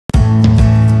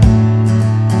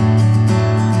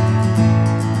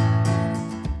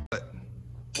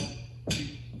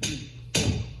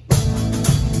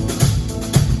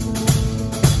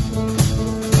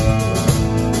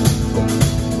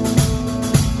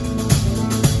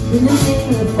In the name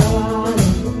of the Father,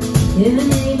 in the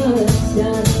name of the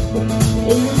Son,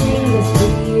 in the name of the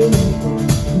Spirit,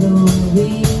 Lord, we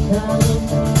come.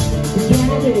 We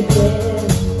gather together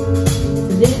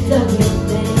to lift up your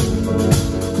name,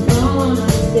 to call on our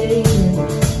Savior,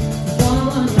 to call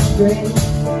on your grace.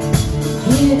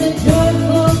 Hear the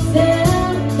joyful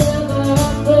sound of our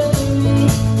offering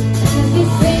as we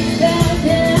sing bow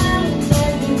down,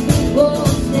 as your people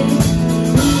sing.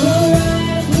 We will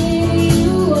rise with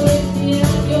you, lifting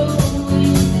up your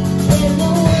wings, and the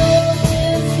world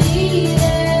will see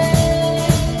that.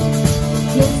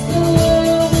 Yes, the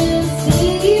world will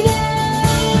see that.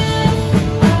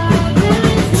 Our God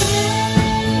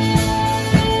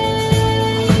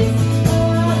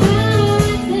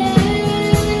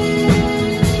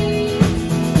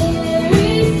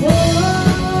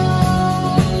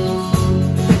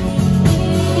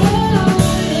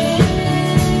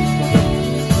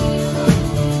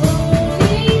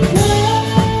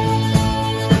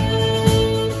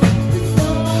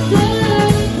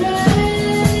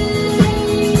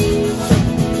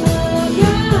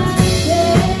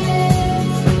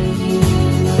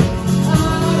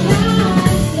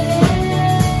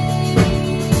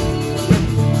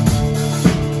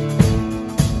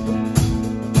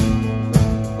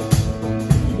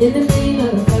in the name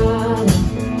of the Father,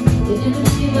 in the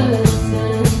name of the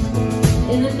Son,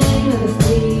 in the name of the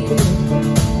Spirit,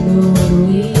 Lord,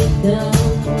 we come.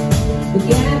 We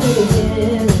gather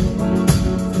together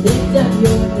to lift up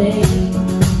your name,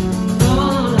 call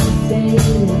on our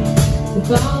Savior, to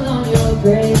call on your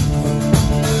grace.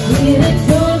 Hear the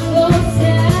joyful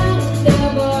sound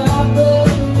of our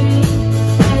offering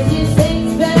as your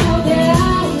saints bow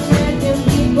down, as your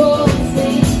people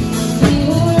sing. We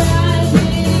will rise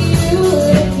with you,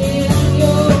 lifting up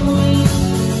your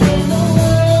wings, and the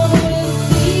world will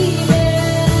see that.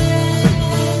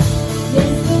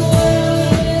 Yes, the world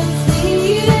will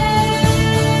see that.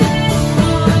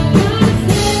 Our God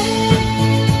saves.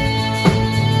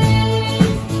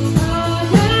 Our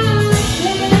God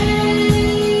saves.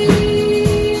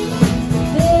 There is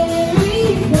hope in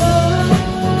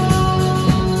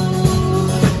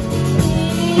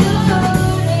your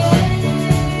name.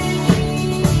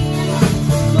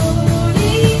 Morning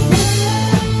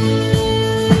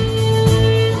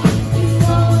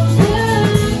songs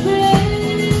of praise.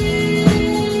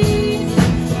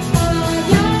 Our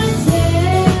God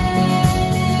saves.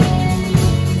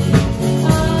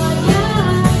 Our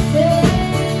God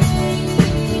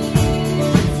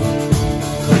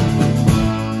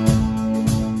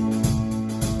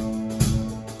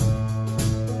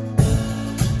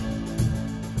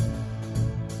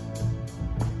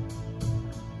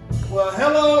Well,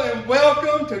 hello and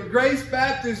welcome to Grace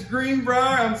Baptist Greenbrier.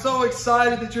 I'm so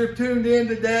excited that you're tuned in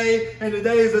today, and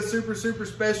today is a super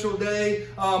special day.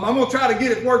 I'm going to try to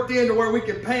get it worked in to where we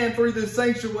can pan through this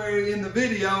sanctuary in the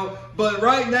video, but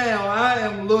right now I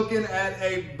am looking at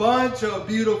a bunch of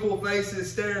beautiful faces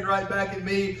staring right back at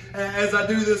me as I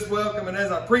do this welcome and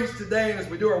as I preach today and as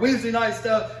we do our Wednesday night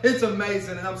stuff. It's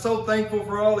amazing, and I'm so thankful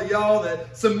for all of y'all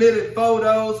that submitted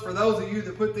photos. For those of you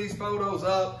that put these photos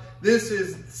up, this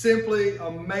is simply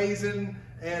amazing,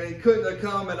 and it couldn't have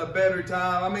come at a better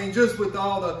time. I mean, just with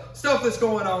all the stuff that's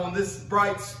going on, this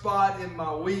bright spot in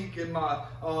my week, in my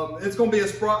it's going to be a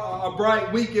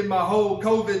bright week in my whole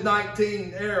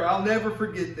COVID-19 era. I'll never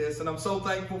forget this, and I'm so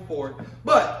thankful for it.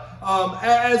 But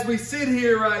as we sit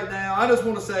here right now, I just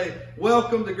want to say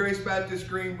welcome to Grace Baptist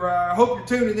Greenbrier. I hope you're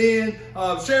tuning in.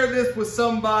 Share this with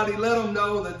somebody. Let them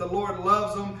know that the Lord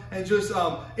loves them, and just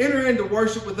enter into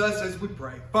worship with us as we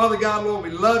pray. Father God, Lord, we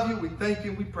love you. We thank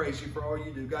you. We praise you for all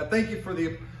you do. God, thank you for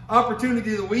the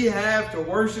opportunity that we have to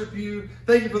worship you.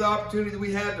 Thank you for the opportunity that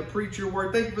we have to preach your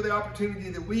word. Thank you for the opportunity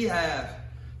that we have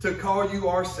to call you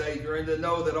our Savior and to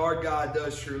know that our God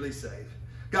does surely save.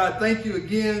 God, thank you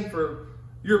again for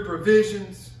your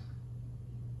provisions.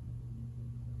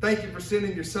 Thank you for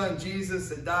sending your son Jesus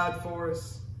that died for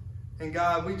us. And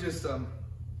God, we just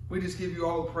give you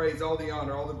all the praise, all the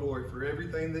honor, all the glory for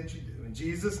everything that you do. In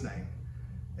Jesus' name,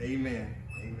 amen.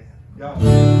 Amen. God.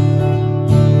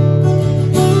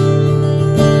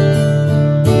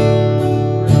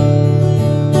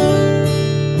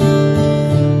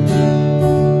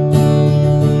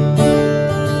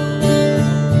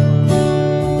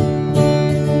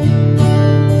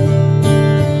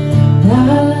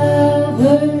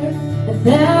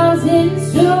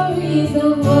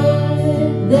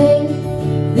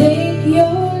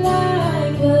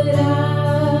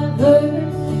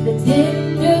 The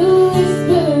tender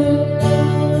whisper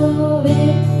of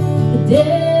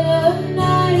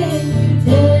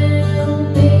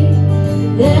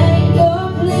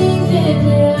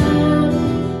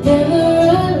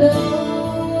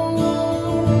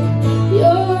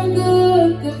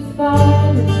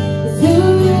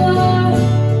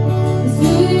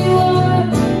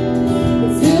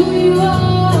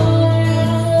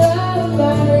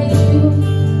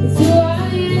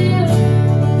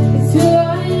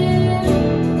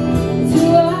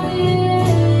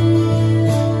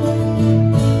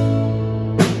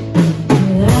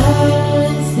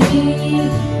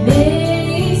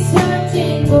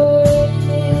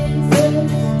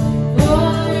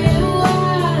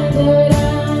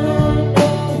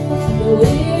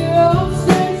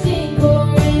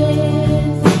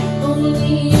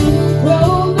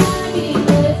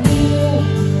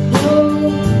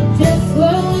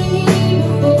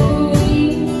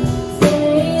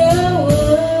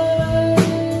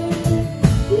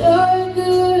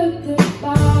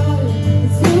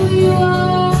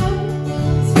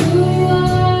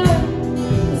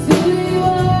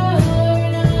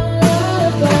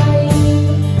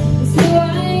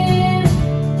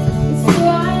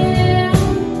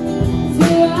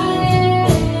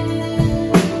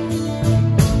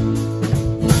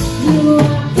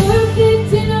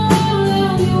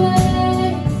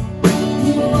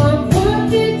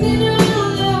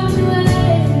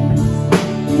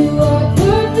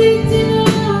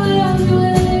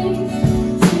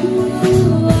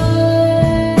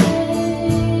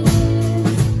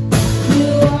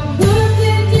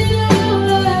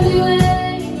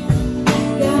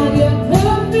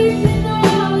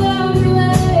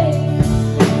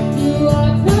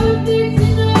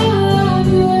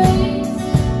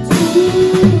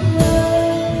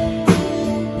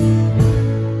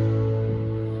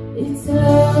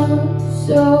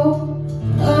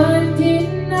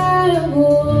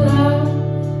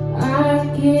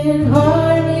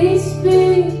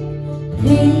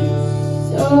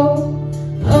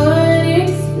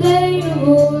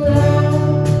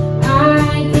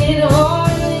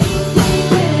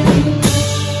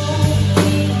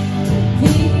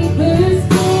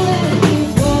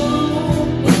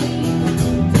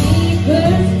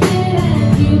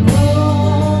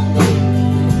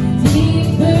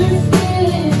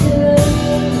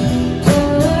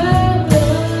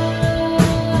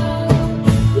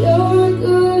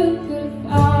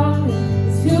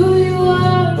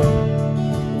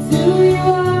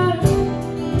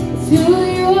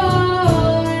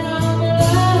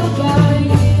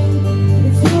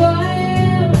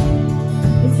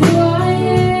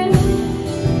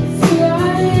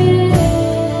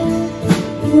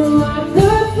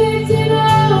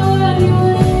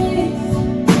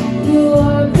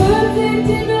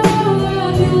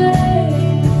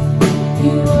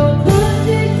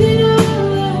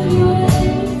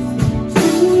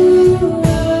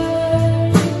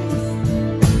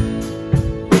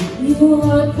You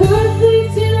are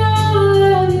perfect in all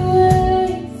of your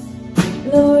ways.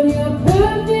 Lord, you're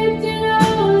perfect in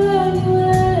all of your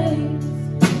ways.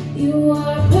 You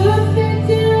are perfect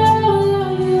in all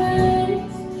of your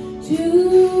ways to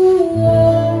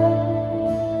us.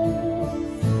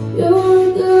 You're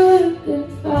a good, good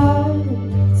Father.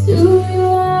 It's who you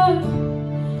are.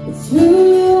 It's who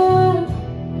you are.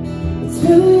 It's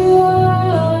who you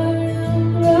are.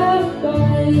 I'm loved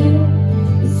by you.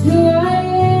 It's who I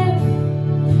am.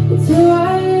 It's who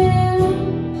I am.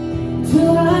 It's who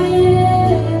I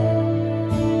am.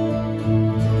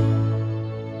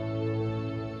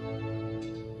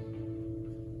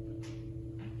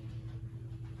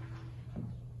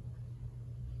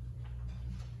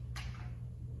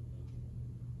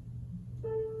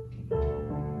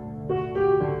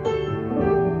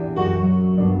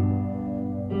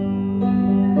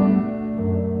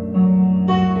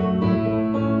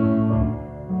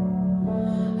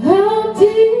 How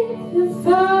deep the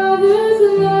Father's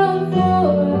love for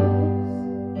us,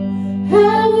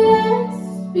 how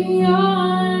vast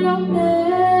beyond all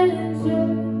measure,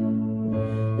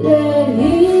 that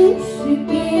He should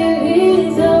give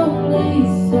His only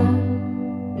Son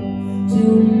to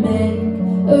make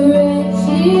a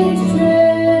wretched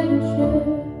treasure.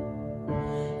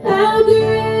 How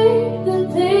great the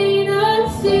pain of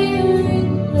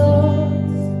searing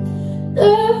loss,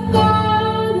 the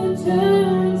Father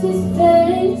turns His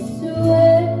face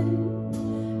away,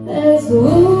 as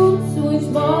wounds which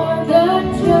mark the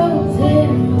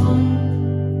chosen one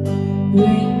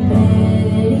bring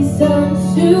many sons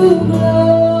to glory.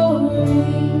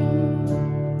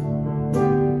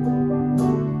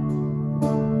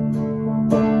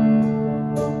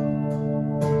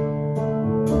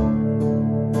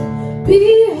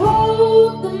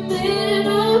 Behold the man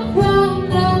upon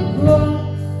the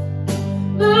cross,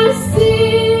 my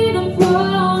sin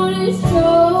upon His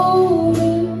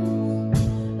shoulders.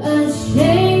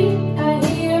 Ashamed, I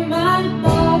hear my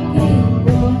mocking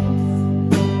voice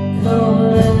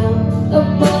call out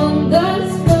among the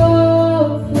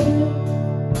scoffers.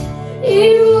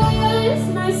 It was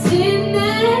my sin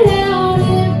that held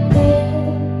Him there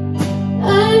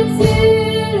until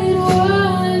it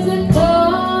was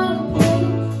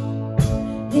accomplished.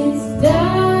 His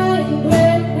dying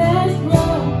breath has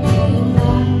brought me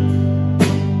life.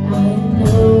 I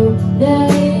know that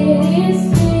it is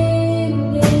finished.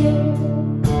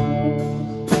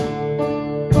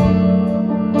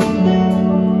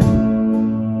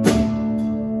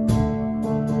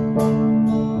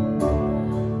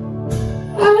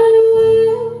 I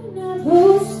will not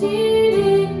boast in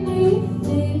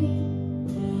anything,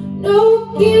 no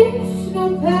gifts, no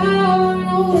power,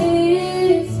 no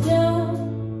wisdom,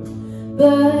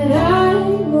 but I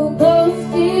will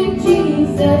boast in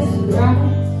Jesus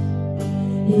Christ,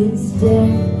 His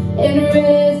death and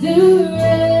resurrection.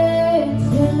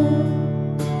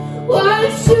 What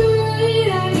should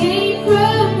I gain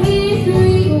from His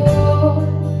reward?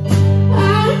 I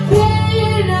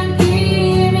cannot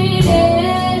give an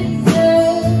answer,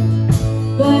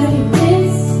 but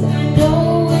this I know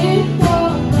with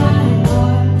all my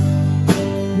heart: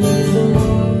 His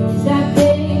wounds have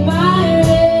paid my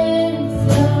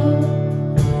ransom.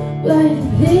 But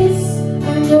this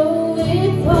I know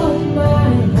with all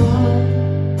my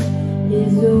heart: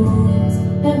 His wounds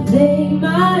have paid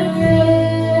my ransom.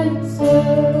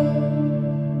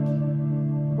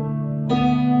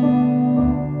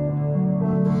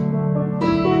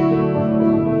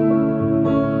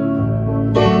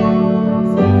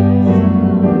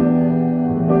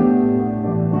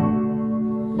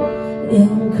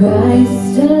 In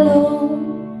Christ alone,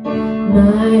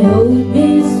 my hope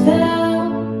is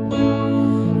found.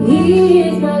 He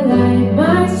is my light,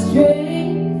 my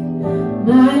strength,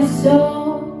 my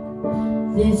song.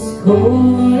 This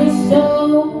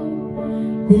cornerstone,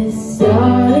 this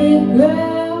solid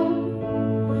ground,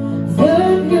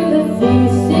 firm through the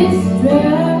fiercest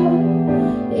drought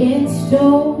in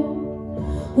storm.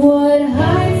 What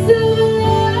heights of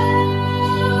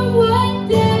love, what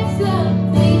depths of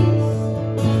peace,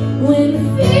 when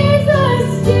fears are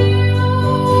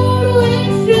stilled, when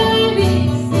striving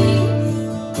cease.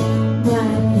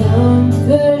 My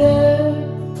comforter,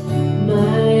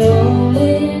 my all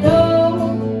in all,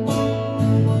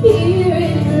 here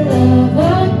in the love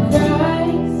of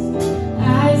Christ I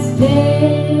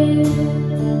stand.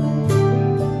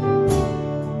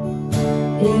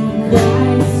 In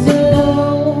Christ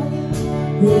alone,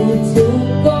 who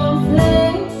took on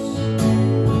flesh,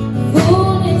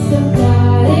 fullness of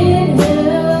God in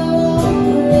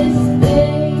helpless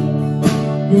babe.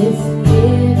 This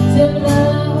gift of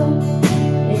love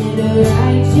and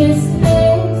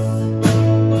righteousness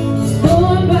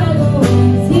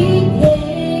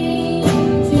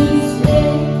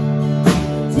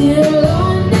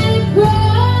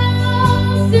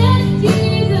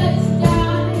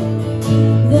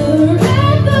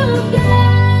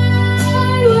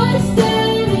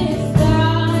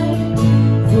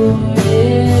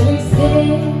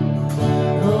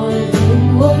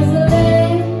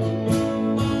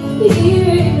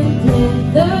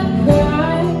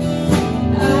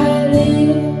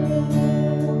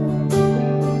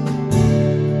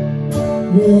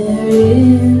There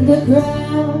in the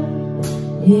ground,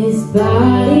 his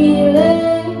body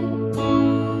lay,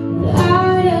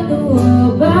 light of the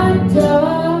world by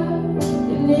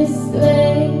darkness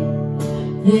lay,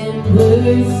 then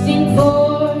bursting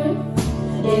forth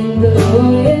in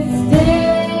glorious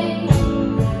day,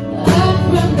 up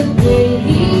from the grave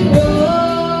he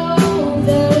rose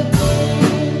again,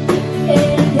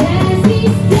 and as he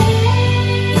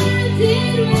stands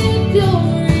in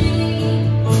victory,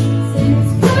 since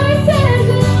Christ has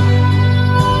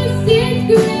lost its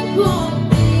grip on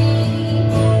me,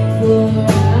 for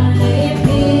I am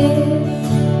his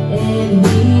and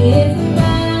he is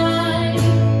mine,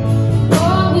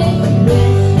 all with the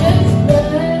precious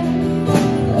blood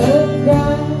of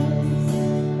Christ.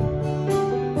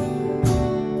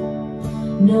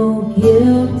 No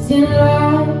guilt in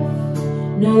life,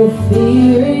 no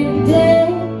fear in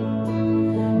death.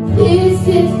 This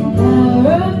is the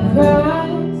power of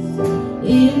Christ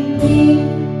in me.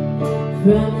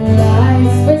 From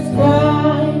life's first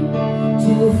crime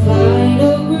to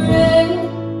final breath,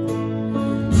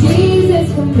 Jesus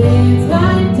commands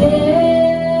my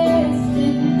destiny.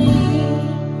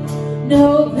 No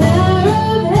power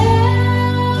of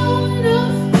hell, no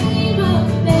scheme of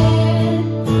man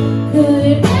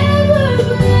could ever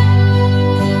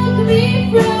break me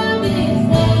from his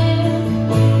hand,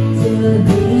 till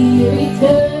he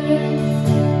returns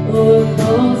or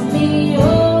calls me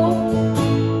home.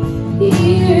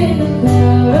 Here in the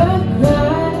power of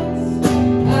Christ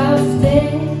I'll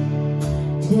stand,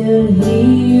 till he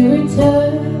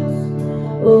returns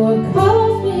or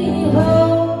calls me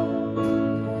home.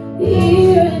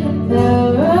 Here in the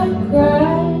power of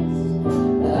Christ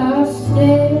I'll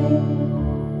stand.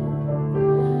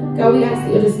 God, we ask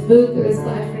that you'll just move through this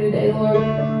life for today, Lord.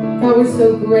 God, we're so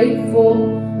grateful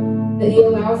that you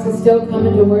allow us to still come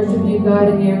into worship you, God,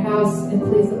 in your house, and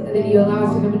please that you allow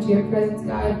us to come into your presence,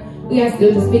 God. We ask that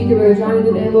you'll just speak to Brother Johnny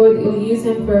today, Lord, that you'll use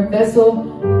him for a vessel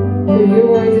through your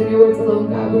words and your words alone,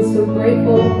 God. We're so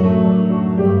grateful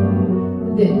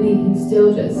that we can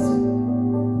still just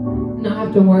not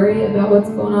have to worry about what's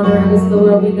going on around us in the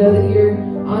world. We know that you're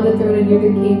on the throne and you're the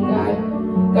King, God.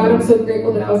 God, I'm so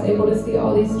grateful that I was able to see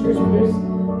all these church members,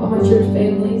 all my church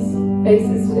families'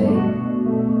 faces today.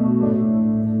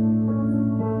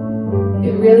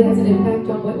 It really has an impact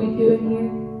on what we do in here.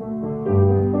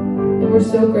 And we're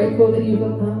so grateful that you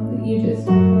just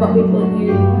brought people in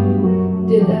here and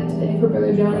did that today for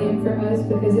Brother Johnny and for us,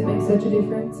 because it makes such a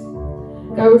difference.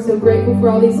 God, we're so grateful for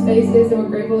all these faces, and we're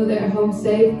grateful that they're at home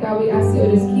safe. God, we ask that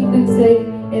you'll just keep them safe,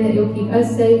 and that you'll keep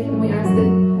us safe, and we ask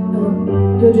that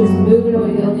you'll just move in a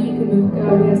way that only you can move.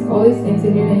 God, we ask all these things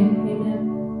in your name.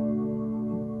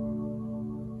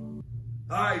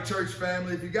 All right, church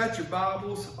family, if you got your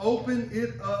Bibles, open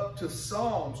it up to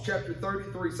Psalms chapter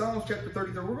 33. Psalms chapter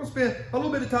 33. We're going to spend a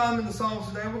little bit of time in the Psalms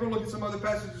today. We're going to look at some other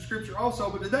passages of Scripture also,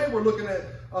 but today we're looking at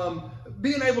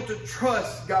being able to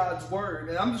trust God's Word.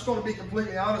 And I'm just going to be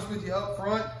completely honest with you up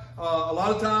front. A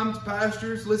lot of times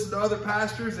pastors listen to other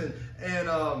pastors and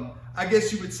I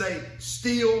guess you would say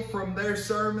steal from their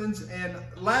sermons. And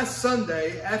last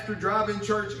Sunday, after driving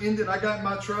church ended, I got in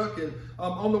my truck, and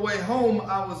on the way home,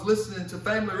 I was listening to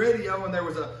family radio, and there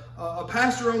was a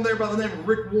pastor on there by the name of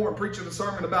Rick Warren preaching a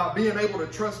sermon about being able to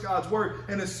trust God's Word.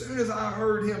 And as soon as I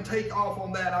heard him take off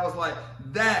on that, I was like,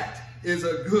 that is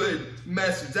a good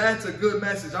message. That's a good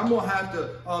message. I'm going to have to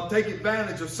take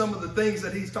advantage of some of the things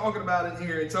that he's talking about in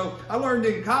here. And so I learned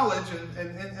in college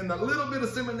and the little bit of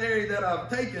seminary that I've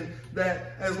taken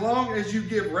that as long as you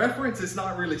give reference, it's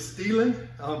not really stealing.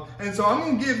 And so I'm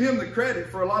going to give him the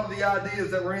credit for a lot of the ideas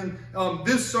that were in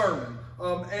this sermon.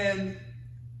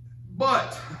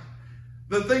 But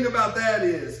the thing about that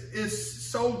is, it's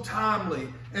so timely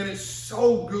and it's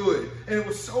so good and it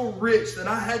was so rich that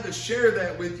I had to share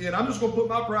that with you. And I'm just going to put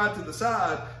my pride to the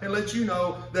side and let you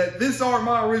know that these aren't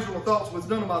my original thoughts, but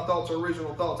none of my thoughts are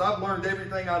original thoughts. I've learned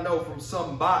everything I know from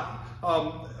somebody.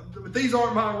 But these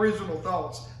aren't my original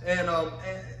thoughts. And I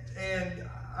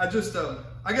guess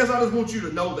I just want you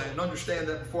to know that and understand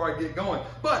that before I get going.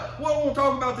 But what I want to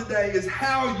talk about today is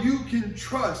how you can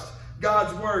trust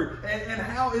God's Word and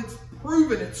how it's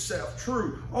proven itself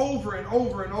true over and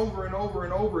over and over and over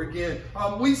and over again.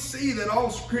 We see that all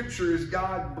Scripture is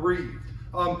God-breathed.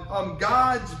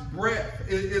 God's breath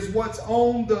is what's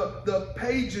on the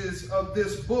pages of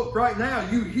this book. Right now,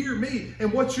 you hear me,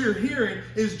 and what you're hearing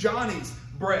is Johnny's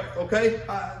breath, okay?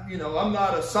 I'm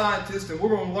not a scientist, and we're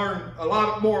going to learn a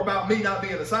lot more about me not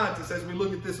being a scientist as we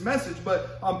look at this message,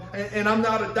 but and I'm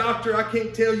not a doctor. I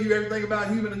can't tell you everything about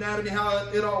human anatomy, how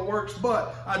it all works,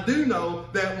 but I do know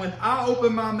that when I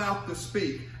open my mouth to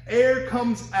speak, air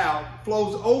comes out,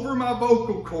 flows over my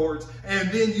vocal cords, and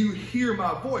then you hear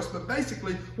my voice. But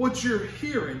basically, what you're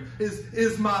hearing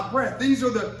is my breath. These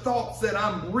are the thoughts that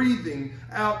I'm breathing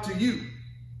out to you.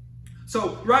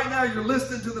 So right now you're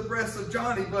listening to the breaths of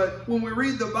Johnny, but when we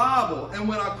read the Bible and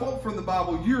when I quote from the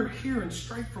Bible, you're hearing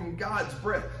straight from God's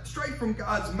breath, straight from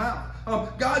God's mouth.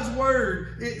 God's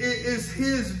word is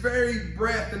his very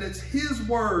breath, and it's his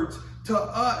words to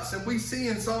us. And we see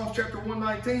in Psalms chapter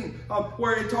 119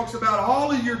 where it talks about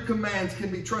all of your commands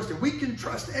can be trusted. We can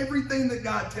trust everything that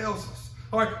God tells us.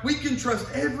 All right, we can trust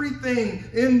everything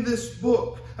in this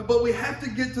book, but we have to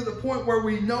get to the point where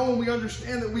we know and we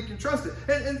understand that we can trust it.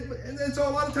 And so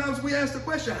a lot of times we ask the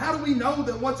question, how do we know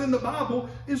that what's in the Bible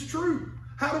is true?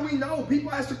 How do we know? People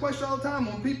ask the question all the time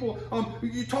when people,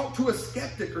 you talk to a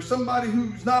skeptic or somebody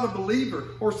who's not a believer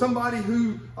or somebody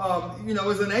who,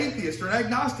 is an atheist or an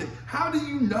agnostic. How do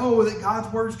you know that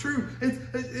God's word is true?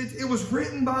 It was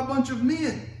written by a bunch of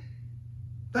men.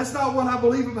 That's not what I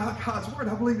believe about God's word.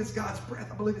 I believe it's God's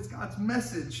breath. I believe it's God's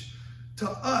message to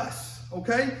us,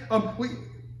 okay?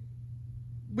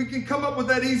 We can come up with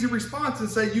that easy response and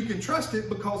say you can trust it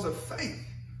because of faith.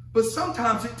 But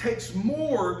sometimes it takes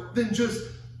more than just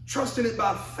trusting it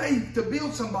by faith to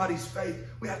build somebody's faith.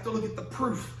 We have to look at the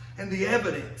proof and the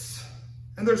evidence.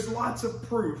 And there's lots of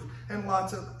proof and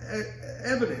lots of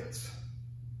evidence.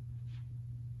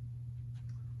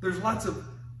 There's lots of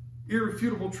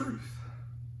irrefutable truth.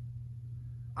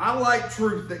 I like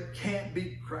truth that can't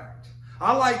be cracked.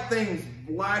 I like things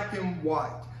black and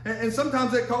white. And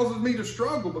sometimes that causes me to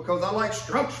struggle because I like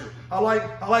structure. I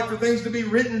like for things to be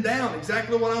written down,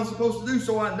 exactly what I'm supposed to do,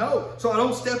 so I know. So I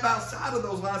don't step outside of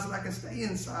those lines and I can stay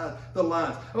inside the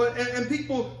lines. And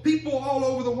people all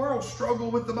over the world struggle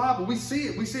with the Bible. We see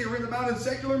it. We see it written about in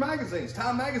secular magazines.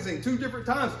 Time Magazine, 2 different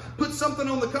times, put something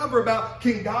on the cover about,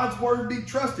 can God's word be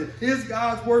trusted? Is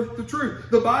God's word the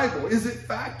truth? The Bible, is it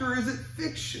fact or is it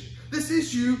fiction? This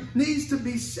issue needs to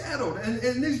be settled, and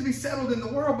it needs to be settled in the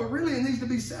world, but really it needs to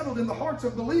be settled in the hearts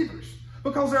of believers.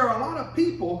 Because there are a lot of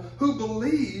people who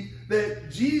believe that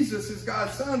Jesus is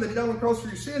God's son, that he died on the cross for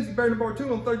your sins, he buried in a bar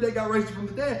tomb, on the 3rd day God raised him from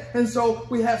the dead. And so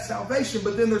we have salvation,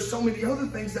 but then there's so many other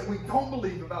things that we don't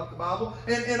believe about the Bible.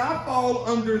 And I fall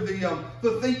under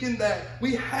the thinking that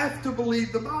we have to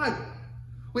believe the Bible.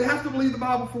 We have to believe the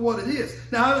Bible for what it is.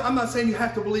 Now, I'm not saying you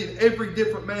have to believe every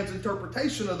different man's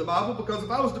interpretation of the Bible, because if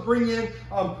I was to bring in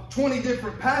 20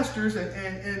 different pastors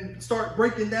and start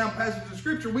breaking down passages of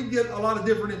Scripture, we'd get a lot of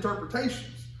different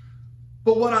interpretations.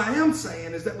 But what I am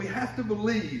saying is that we have to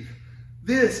believe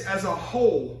this as a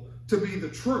whole to be the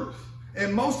truth.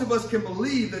 And most of us can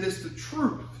believe that it's the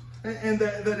truth and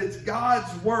that it's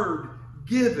God's word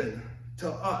given to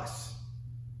us.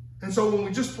 And so when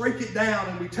we just break it down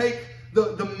and we take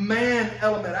the man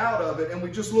element out of it and we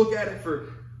just look at it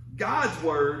for God's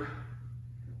word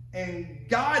and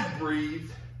God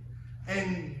breathed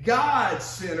and God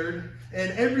centered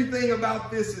and everything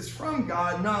about this is from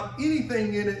God, not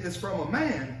anything in it is from a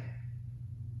man,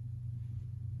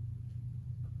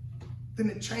 then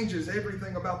it changes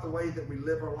everything about the way that we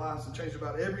live our lives and changes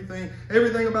about everything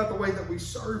about the way that we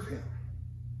serve him.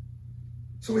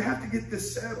 So we have to get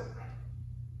this settled.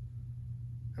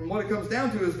 And what it comes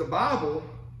down to is the Bible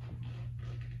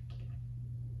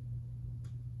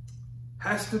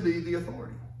has to be the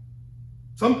authority.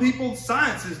 Some people,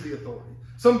 science is the authority.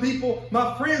 Some people,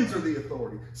 my friends are the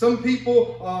authority. Some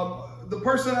people, the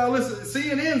person I listen to,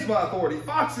 CNN's my authority.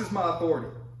 Fox is my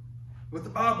authority. But the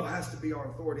Bible has to be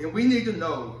our authority. And we need to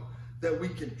know that we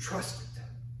can trust it.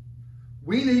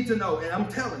 We need to know, and I'm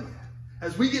telling you,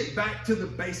 as we get back to the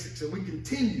basics and we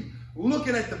continue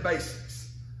looking at the basics,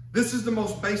 this is the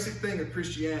most basic thing of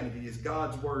Christianity, is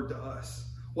God's word to us,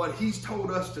 what he's told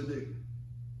us to do.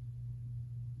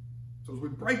 So as we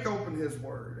break open his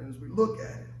word and as we look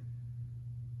at it,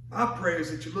 my prayer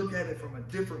is that you look at it from a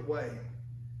different way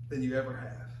than you ever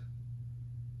have.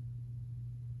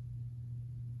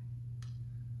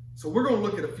 So we're going to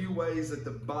look at a few ways that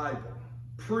the Bible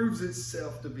proves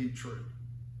itself to be true.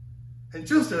 And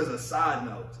just as a side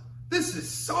note, this is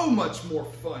so much more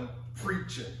fun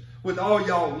preaching with all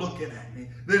y'all looking at me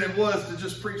than it was to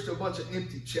just preach to a bunch of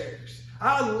empty chairs.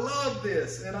 I love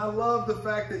this, and I love the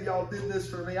fact that y'all did this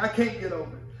for me. I can't get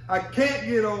over it. I can't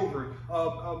get over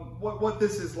what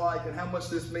this is like and how much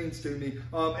this means to me.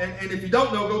 And if you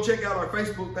don't know, go check out our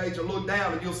Facebook page and look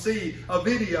down and you'll see a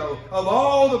video of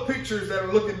all the pictures that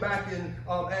are looking back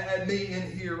at me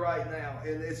in here right now.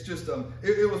 And it's just,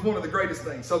 it was one of the greatest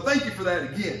things. So thank you for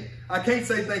that again. I can't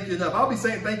say thank you enough. I'll be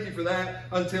saying thank you for that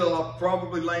until I'm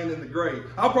probably laying in the grave.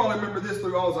 I'll probably remember this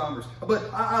through Alzheimer's.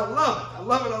 But I love it. I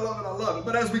love it. I love it. I love it.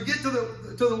 But as we get to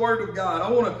the Word of God,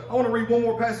 I want to read one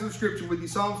more passage of Scripture with you.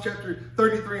 Psalms chapter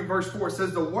 33 and verse 4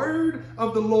 says, "The word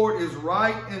of the Lord is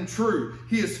right and true.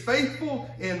 He is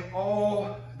faithful in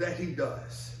all that he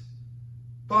does."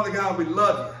 Father God, we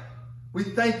love you. We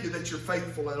thank you that you're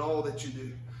faithful in all that you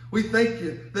do. We thank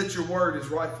you that your word is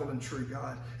rightful and true,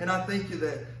 God. And I thank you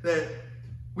that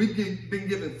we've been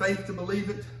given faith to believe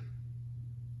it,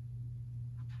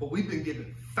 but we've been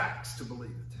given facts to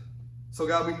believe it. So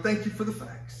God, we thank you for the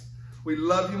facts. We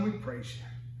love you and we praise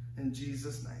you. In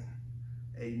Jesus' name,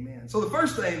 amen. So the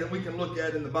first thing that we can look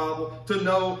at in the Bible to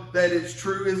know that it's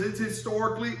true is it's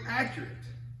historically accurate.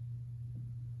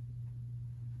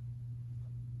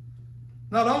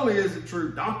 Not only is it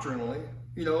true doctrinally,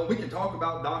 you know, we can talk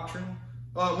about doctrine,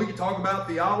 we can talk about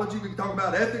theology, we can talk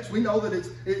about ethics. We know that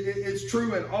it's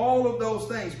true in all of those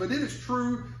things, but it is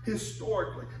true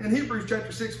historically. In Hebrews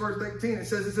chapter 6, verse 18, it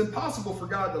says it's impossible for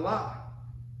God to lie.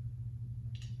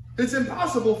 It's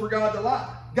impossible for God to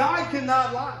lie. God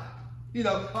cannot lie. You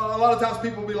know, a lot of times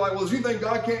people will be like, well, is anything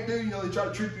God can't do? You know, they try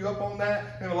to trip you up on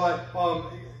that. And they're like,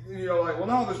 you know, like, well,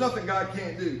 no, there's nothing God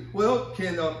can't do. Well,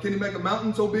 can he make a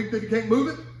mountain so big that he can't move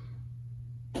it?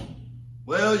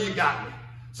 Well, you got me.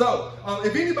 So,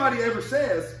 if anybody ever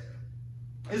says,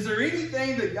 is there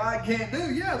anything that God can't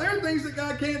do? Yeah, there are things that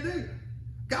God can't do.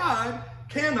 God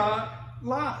cannot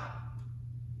lie.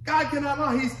 God cannot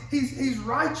lie. He's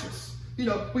righteous. You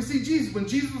know, we see Jesus. When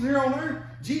Jesus was here on earth,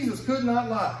 Jesus could not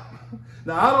lie.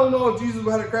 Now, I don't know if Jesus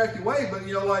had a crafty way, but,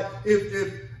 you know, like,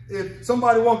 if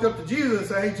somebody walked up to Jesus and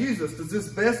said, hey, Jesus, does this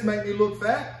vest make me look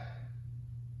fat?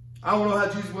 I don't know how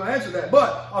Jesus will answer that.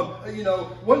 But, you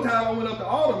know, one time I went up to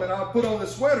Autumn and I put on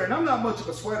this sweater. And I'm not much of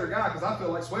a sweater guy because I feel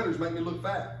like sweaters make me look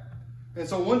fat. And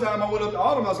so one time I went up to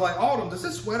Autumn. I was like, Autumn, does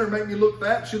this sweater make me look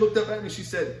fat? She looked up at me. She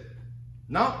said,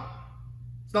 no,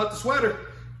 it's not the sweater.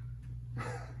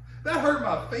 That hurt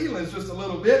my feelings just a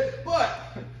little bit. But,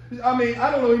 I mean,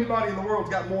 I don't know anybody in the world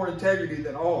who's got more integrity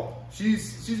than Autumn.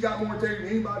 She's got more integrity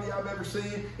than anybody I've ever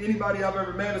seen, anybody I've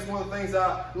ever met. It's one of the things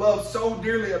I love so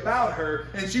dearly about her,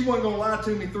 and she wasn't going to lie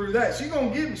to me through that. She's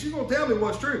going to tell me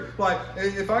what's true. Like,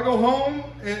 if I go home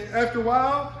and after a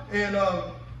while, and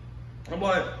I'm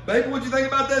like, baby, what'd you think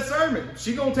about that sermon?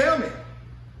 She's going to tell me.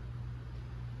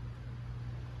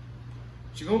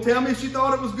 She's going to tell me if she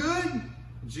thought it was good.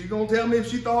 She's going to tell me if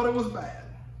she thought it was bad.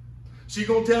 She's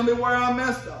going to tell me where I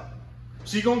messed up.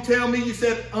 She's going to tell me you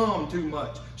said too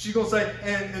much. She's going to say,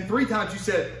 and 3 times you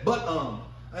said, but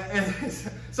And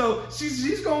so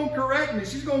she's going to correct me.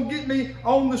 She's going to get me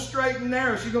on the straight and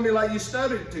narrow. She's going to be like, you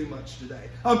stuttered too much today.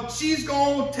 She's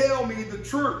going to tell me the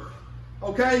truth.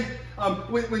 Okay?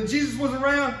 When Jesus was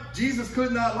around, Jesus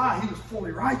could not lie. He was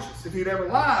fully righteous. If he'd ever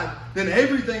lied, then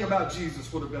everything about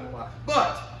Jesus would have been a lie.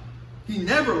 But he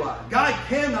never lied. God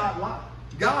cannot lie.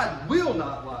 God will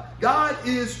not lie. God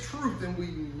is truth, and we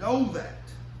know that.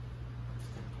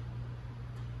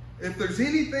 If there's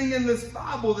anything in this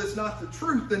Bible that's not the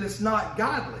truth, then it's not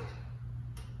godly.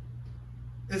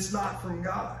 It's not from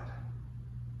God.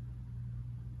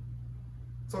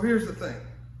 So here's the thing.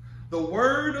 The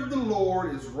word of the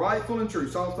Lord is rightful and true.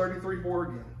 Psalm 33:4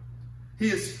 again. He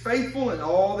is faithful in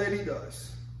all that he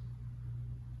does.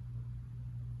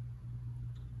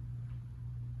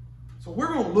 So we're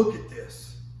going to look at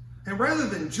this. And rather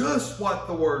than just what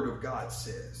the word of God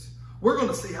says, we're going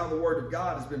to see how the word of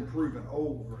God has been proven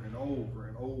over and over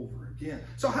and over again.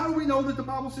 So how do we know that the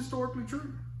Bible's historically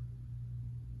true?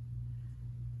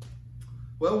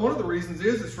 Well, one of the reasons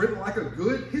is it's written like a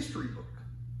good history book.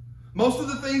 Most of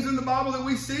the things in the Bible that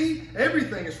we see,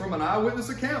 everything is from an eyewitness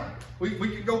account. We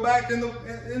can go back in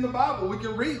the Bible. We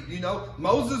can read, you know,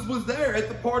 Moses was there at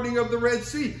the parting of the Red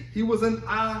Sea. He was an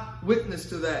eyewitness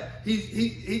to that.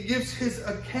 He gives his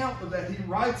account of that. He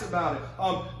writes about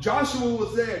it. Joshua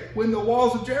was there when the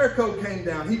walls of Jericho came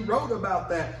down. He wrote about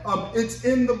that. It's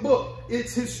in the book.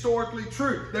 It's historically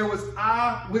true. There was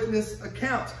eyewitness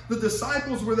accounts. The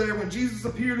disciples were there when Jesus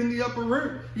appeared in the upper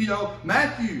room. You know,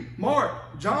 Matthew, Mark,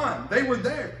 John, they were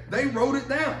there. They wrote it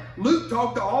down. Luke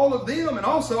talked to all of them, and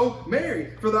also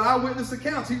Mary for the eyewitness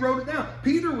accounts. He wrote it down.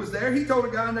 Peter was there. He told a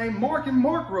guy named Mark, and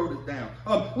Mark wrote it down.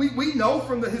 We know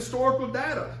from the historical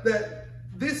data that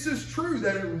this is true,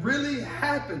 that it really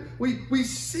happened. We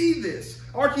see this.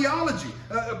 Archaeology,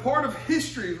 a part of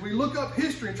history, as we look up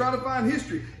history and try to find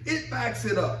history, it backs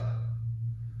it up.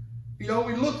 You know,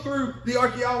 we look through the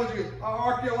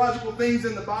archaeological things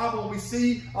in the Bible, and we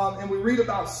see and we read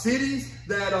about cities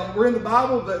that were in the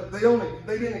Bible that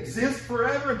they didn't exist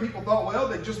forever, and people thought, well,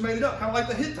 they just made it up, kind of like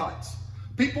the Hittites.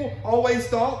 People always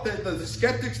thought that the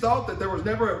skeptics thought that there was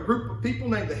never a group of people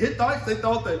named the Hittites. They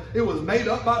thought that it was made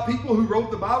up by people who wrote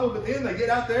the Bible, but then they get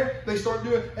out there, they start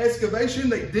doing excavation,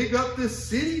 they dig up this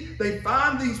city, they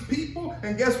find these people,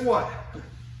 and guess what?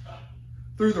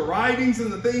 Through the writings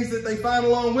and the things that they find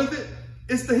along with it,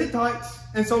 it's the Hittites.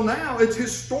 And so now it's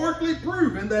historically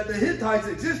proven that the Hittites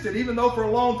existed, even though for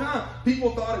a long time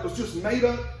people thought it was just made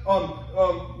up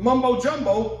mumbo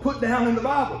jumbo put down in the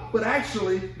Bible. But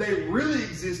actually they really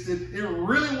existed, it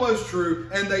really was true,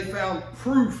 and they found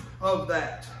proof of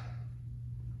that.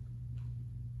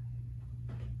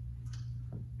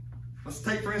 Let's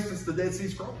take, for instance, the Dead Sea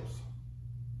Scrolls.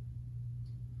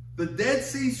 The Dead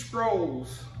Sea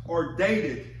Scrolls are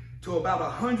dated to about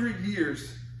 100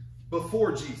 years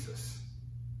before Jesus.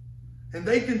 And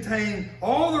they contain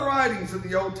all the writings of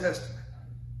the Old Testament,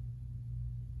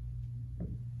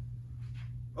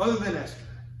 other than Esther.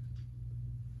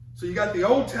 So you got the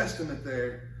Old Testament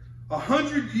there,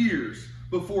 100 years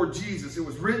before Jesus. It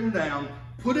was written down,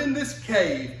 put in this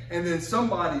cave, and then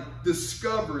somebody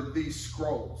discovered these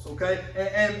scrolls, okay?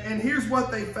 And here's what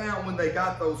they found when they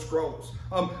got those scrolls.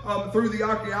 Through the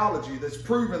archaeology that's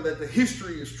proven that the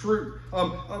history is true.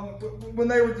 When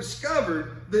they were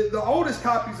discovered, the oldest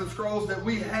copies of scrolls that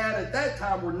we had at that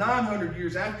time were 900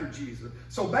 years after Jesus.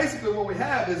 So basically what we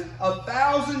have is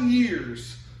 1,000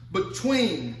 years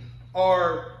between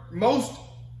our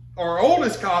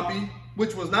oldest copy,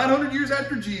 which was 900 years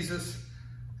after Jesus,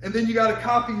 and then you got a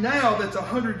copy now that's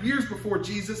 100 years before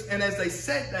Jesus. And as they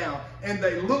sat down and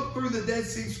they looked through the Dead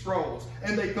Sea Scrolls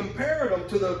and they compared them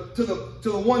to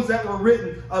the ones that were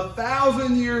written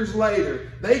 1,000 years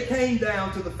later, they came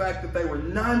down to the fact that they were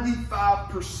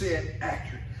 95%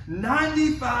 accurate.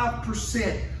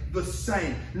 95% the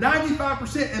same.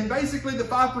 95%, and basically the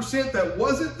 5% that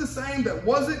wasn't the same, that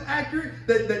wasn't accurate,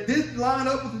 that didn't line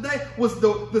up with today, was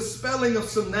the spelling of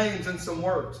some names and some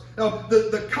words.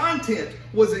 The content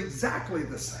was exactly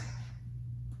the same.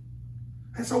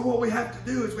 And so what we have to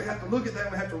do is we have to look at that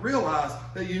and we have to realize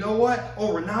that, you know what?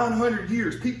 Over 900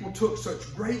 years, people took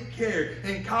such great care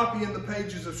in copying the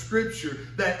pages of Scripture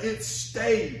that it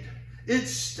stayed. It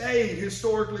stayed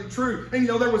historically true. And you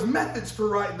know, there was methods for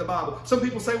writing the Bible. Some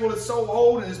people say, well, it's so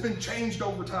old and it's been changed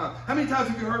over time. How many times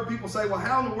have you heard people say, well,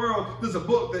 how in the world does a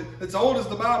book that's old as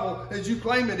the Bible, as you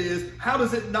claim it is, how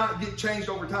does it not get changed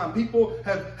over time? People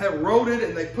have wrote it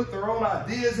and they put their own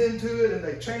ideas into it and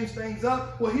they changed things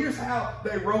up. Well, here's how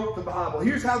they wrote the Bible.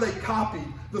 Here's how they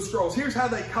copied the scrolls. Here's how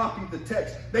they copied the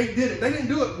text. They did it. They didn't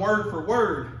do it word for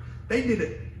word. They did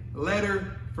it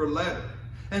letter for letter.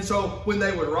 And so when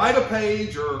they would write a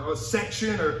page or a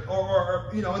section or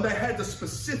you know, and they had the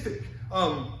specific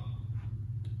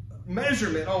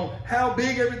measurement on how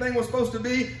big everything was supposed to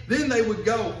be, then they would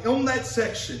go on that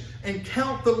section and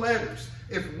count the letters.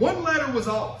 If one letter was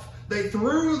off, they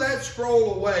threw that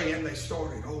scroll away and they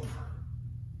started over.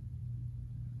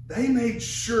 They made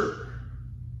sure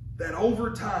that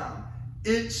over time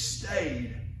it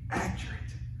stayed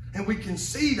accurate. And we can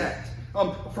see that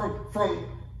from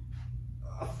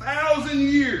 1,000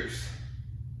 years,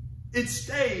 it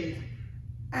stayed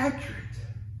accurate.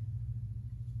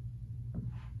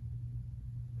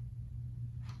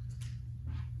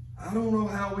 I don't know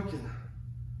how we can,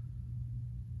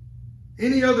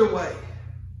 any other way,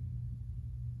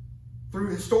 through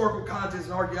historical context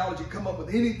and archaeology, come up with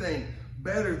anything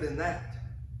better than that.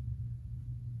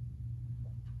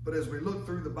 But as we look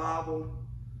through the Bible,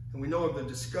 and we know of the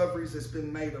discoveries that's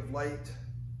been made of late,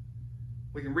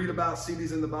 we can read about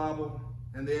cities in the Bible,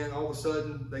 and then all of a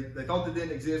sudden, they thought they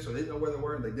didn't exist, or they didn't know where they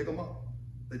were, and they dig them up.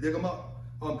 They dig them up.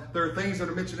 There are things that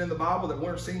are mentioned in the Bible that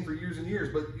weren't seen for years and years,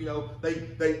 but you know, they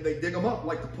dig them up,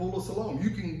 like the Pool of Siloam.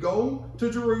 You can go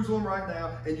to Jerusalem right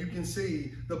now, and you can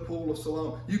see the Pool of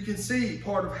Siloam. You can see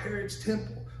part of Herod's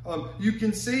temple. You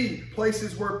can see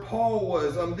places where Paul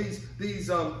was, these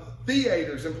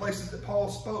theaters and places that Paul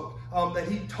spoke, that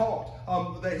he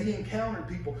taught, that he encountered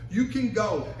people. You can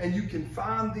go and you can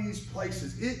find these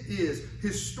places. It is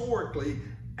historically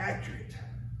accurate.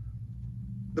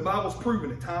 The Bible's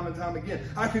proven it time and time again.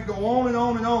 I could go on and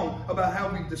on and on about how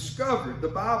we've discovered the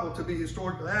Bible to be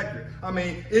historically accurate. I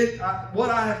mean, what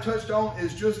I have touched on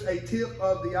is just a tip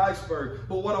of the iceberg.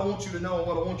 But what I want you to know and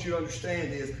what I want you to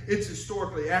understand is it's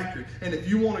historically accurate. And if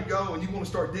you want to go and you want to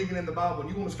start digging in the Bible, and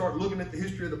you want to start looking at the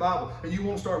history of the Bible, and you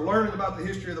want to start learning about the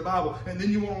history of the Bible, and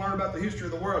then you want to learn about the history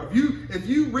of the world, if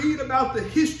you read about the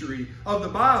history of the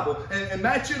Bible and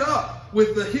match it up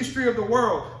with the history of the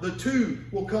world, the two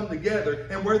will come together.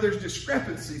 And where there's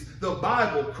discrepancies, the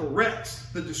Bible corrects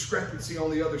the discrepancy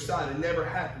on the other side. It never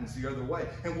happens the other way.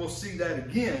 And we'll see that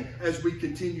again as we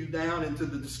continue down into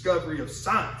the discovery of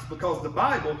science, because the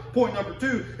Bible, point number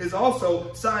 2, is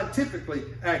also scientifically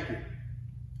accurate.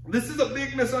 This is a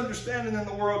big misunderstanding in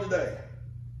the world today.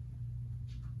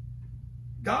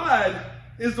 God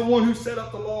is the one who set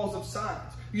up the laws of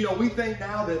science. You know, we think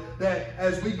now that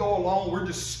as we go along, we're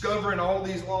discovering all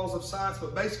these laws of science,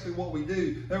 but basically what we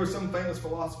do, there was some famous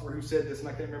philosopher who said this, and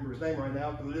I can't remember his name right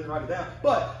now because I didn't write it down,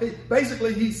 but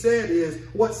basically he said is,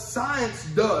 what science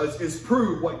does is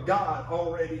prove what God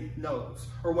already knows,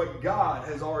 or what God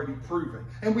has already proven.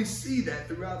 And we see that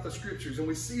throughout the scriptures, and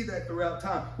we see that throughout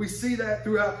time. We see that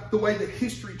throughout the way that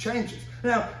history changes.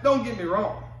 Now, don't get me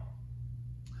wrong,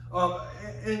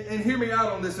 and hear me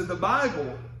out on this, that the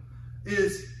Bible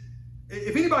is,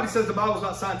 if anybody says the Bible is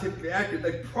not scientifically accurate,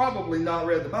 they've probably not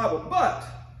read the Bible. But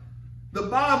the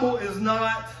Bible is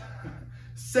not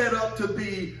set up to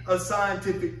be a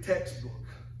scientific textbook.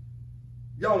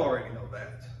 Y'all already know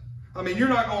that. I mean, you're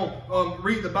not going to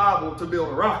read the Bible to build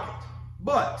a rocket.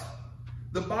 But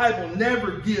the Bible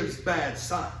never gives bad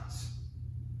science.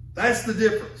 That's the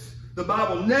difference. The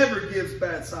Bible never gives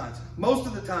bad science. Most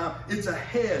of the time, it's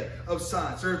ahead of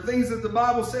science. There are things that the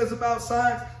Bible says about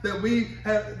science that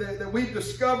we've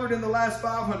discovered in the last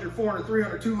 500, 400,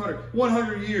 300, 200,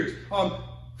 100 years,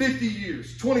 50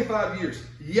 years, 25 years,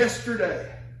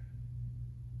 yesterday,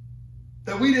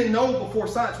 that we didn't know before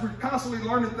science. We're constantly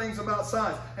learning things about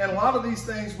science. And a lot of these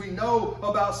things we know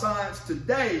about science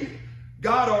today,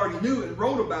 God already knew and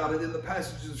wrote about it in the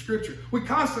passages of Scripture. We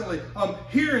constantly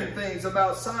hearing things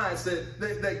about science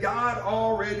that God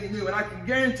already knew. And I can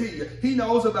guarantee you, He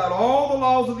knows about all the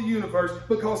laws of the universe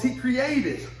because He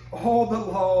created all the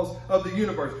laws of the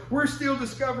universe. We're still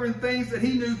discovering things that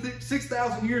He knew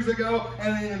 6,000 years ago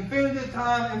and an infinite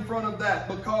time in front of that,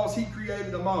 because He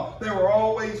created them all. They were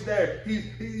always there.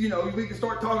 You know, we can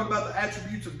start talking about the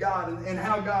attributes of God and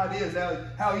how God is,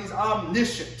 how He's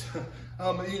omniscient.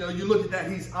 You know, you look at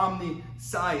that, He's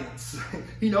omniscience.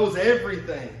 He knows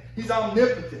everything. He's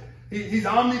omnipotent. He's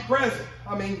omnipresent.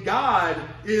 I mean, God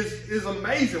is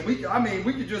amazing. We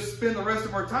could just spend the rest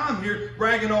of our time here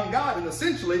bragging on God, and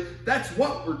essentially that's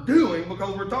what we're doing,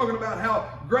 because we're talking about how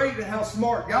great and how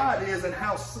smart God is and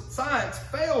how science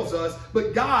fails us,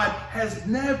 but God has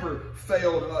never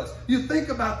failed us. You think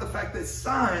about the fact that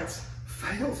science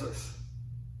fails us.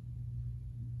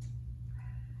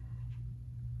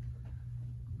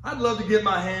 I'd love to get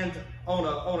my hand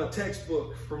on a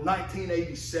textbook from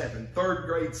 1987, third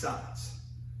grade science.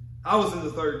 I was in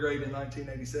the third grade in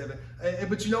 1987.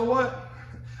 But you know what?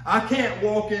 I can't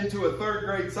walk into a third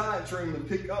grade science room and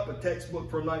pick up a textbook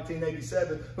from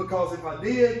 1987, because if I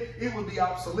did, it would be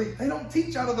obsolete. They don't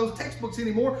teach out of those textbooks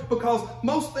anymore because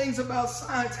most things about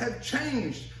science have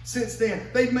changed since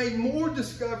then. They've made more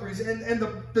discoveries, and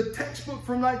the textbook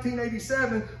from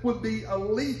 1987 would be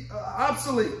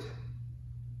obsolete.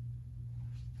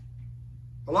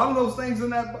 A lot of those things in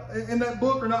that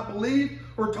book are not believed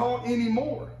or taught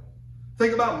anymore.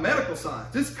 Think about medical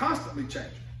science. It's constantly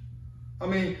changing. I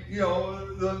mean, you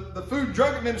know, the Food and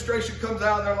Drug Administration comes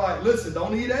out and they're like, listen,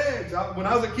 don't eat eggs. When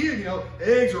I was a kid, you know,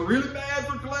 eggs are really bad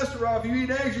for cholesterol. If you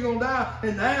eat eggs, you're going to die.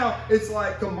 And now it's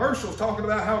like commercials talking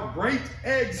about how great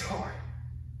eggs are.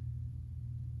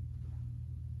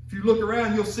 If you look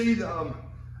around, you'll see the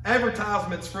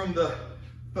advertisements from the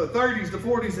 30s, the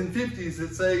 40s, and 50s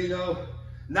that say, you know,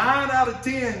 9 out of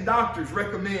 10 doctors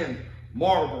recommend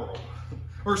Marlboro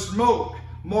or smoke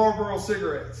Marlboro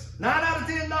cigarettes. 9 out of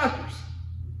 10 doctors.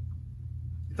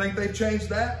 You think they've changed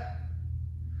that?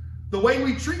 The way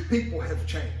we treat people have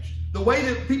changed. The way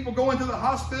that people go into the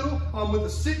hospital with a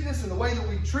sickness and the way that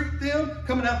we treat them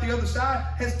coming out the other side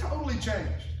has totally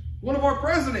changed. One of our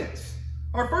presidents,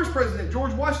 our first president,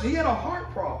 George Washington, he had a heart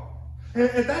problem. And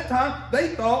at that time,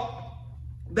 they thought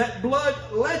that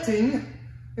bloodletting,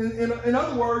 in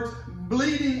other words,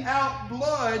 bleeding out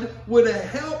blood would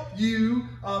help you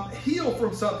heal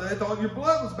from something. They thought your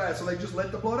blood was bad, so they just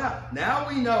let the blood out. Now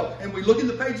we know, and we look in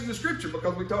the pages of Scripture,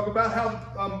 because we talk about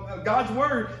how God's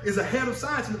Word is ahead of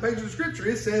science in the pages of Scripture.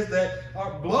 It says that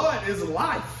our blood is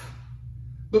life.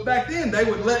 But back then, they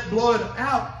would let blood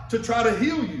out to try to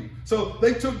heal you. So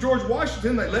they took George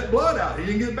Washington, they let blood out. He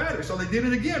didn't get better. So they did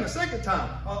it again a second time.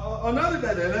 Another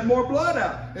day, they let more blood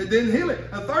out. It didn't heal it.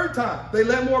 A third time, they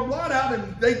let more blood out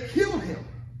and they killed him.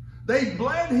 They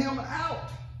bled him out.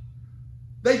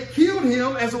 They killed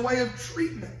him as a way of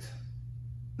treatment.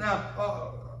 Now,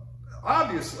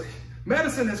 obviously,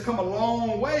 medicine has come a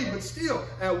long way, but still,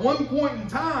 at one point in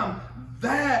time,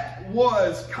 that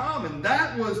was common.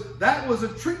 That was a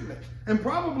treatment. And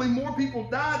probably more people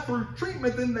died through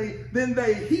treatment than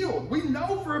they healed. We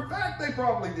know for a fact they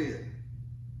probably did.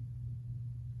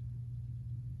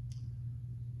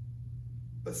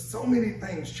 But so many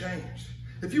things changed.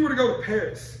 If you were to go to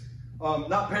Paris,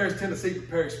 not Paris, Tennessee, but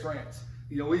Paris, France.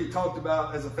 You know, we had talked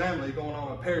about as a family going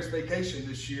on a Paris vacation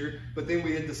this year, but then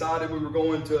we had decided we were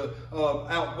going to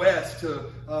out west to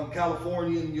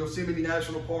California and Yosemite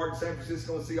National Park, San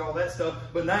Francisco, and see all that stuff.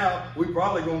 But now we're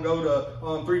probably going to go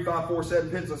to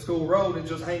 3547 Pittston School Road and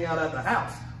just hang out at the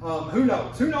house. Who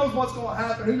knows? Who knows what's going to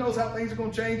happen? Who knows how things are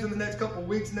going to change in the next couple of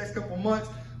weeks, next couple of months?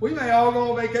 We may all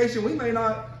go on vacation. We may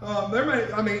not.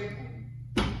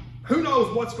 Who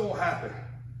knows what's going to happen?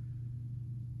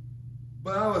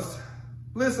 But I was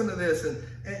listening to this,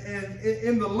 and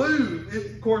in the Louvre,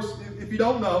 of course, if you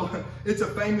don't know, it's a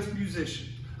famous musician.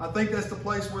 I think that's the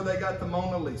place where they got the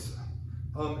Mona Lisa.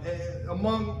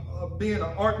 Among being an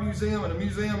art museum and a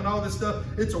museum and all this stuff,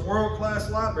 it's a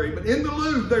world-class library. But in the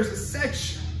Louvre, there's a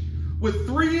section with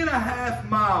 3.5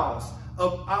 miles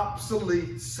of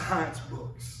obsolete science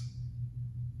books.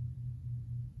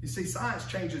 You see, science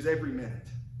changes every minute,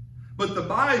 but the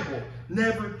Bible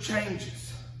never changes.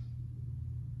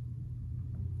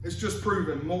 It's just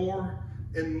proven more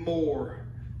and more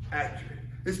accurate.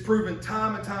 It's proven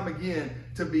time and time again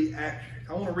to be accurate.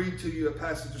 I want to read to you a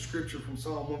passage of scripture from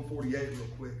Psalm 148 real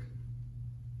quick.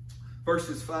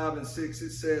 Verses 5 and 6,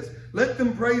 it says, "Let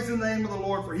them praise the name of the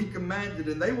Lord, for he commanded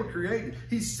and they were created.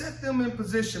 He set them in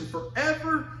position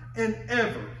forever and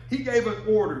ever. He gave an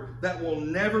order that will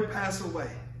never pass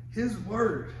away." His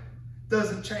word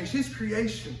doesn't change. His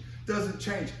creation doesn't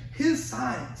change. His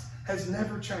science has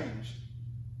never changed.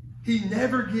 He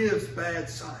never gives bad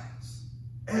signs,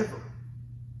 ever.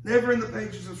 Never in the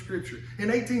pages of Scripture.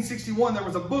 In 1861, there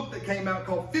was a book that came out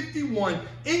called 51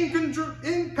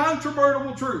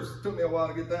 Incontrovertible Truths. It took me a while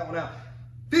to get that one out.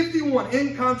 51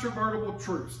 incontrovertible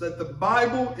truths that the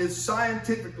Bible is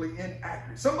scientifically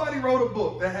inaccurate. Somebody wrote a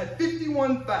book that had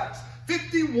 51 facts,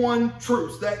 51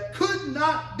 truths that could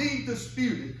not be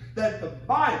disputed, that the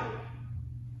Bible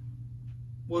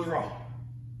was wrong.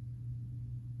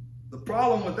 The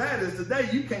problem with that is today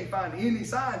you can't find any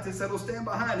scientists that will stand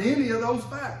behind any of those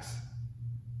facts.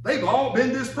 They've all been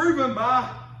disproven by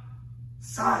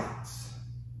science.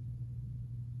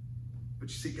 But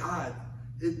you see, God,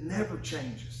 it never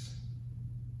changes.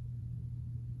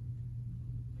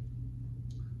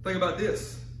 Think about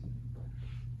this.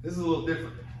 This is a little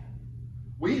different.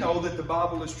 We know that the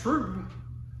Bible is true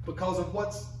because of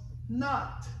what's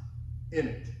not in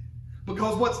it.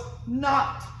 Because what's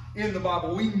not in the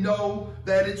Bible, we know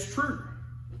that it's true.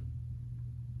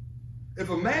 If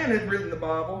a man had written the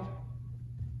Bible,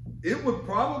 it would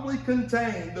probably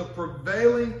contain the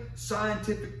prevailing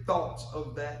scientific thoughts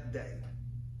of that day.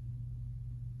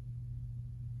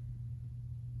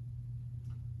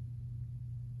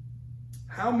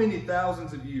 How many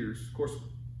thousands of years, of course,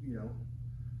 you know,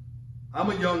 I'm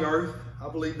a young earth. I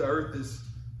believe the earth is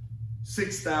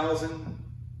 6,000,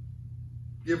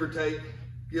 give or take,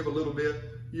 give a little bit,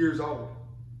 years old.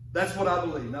 That's what I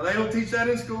believe. Now, they don't teach that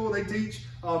in school. They teach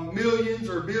millions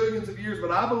or billions of years, but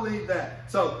I believe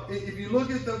that. So if you look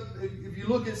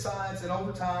at science and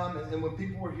over time, and when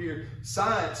people were here,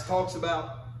 science talks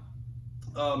about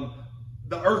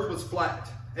the earth was flat.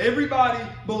 Everybody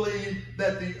believed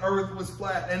that the earth was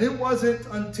flat. And it wasn't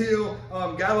until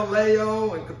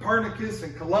Galileo and Copernicus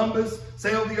and Columbus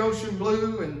sailed the ocean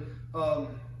blue and a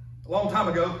long time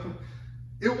ago,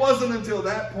 it wasn't until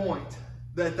that point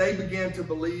that they began to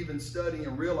believe and study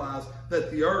and realize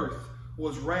that the earth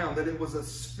was round, that it was a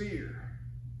sphere,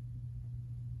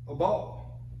 a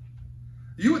ball.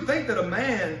 You would think that a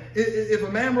man, if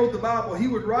a man wrote the Bible, he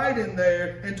would write in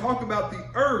there and talk about the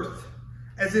earth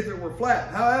as if it were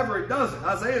flat. However, it doesn't.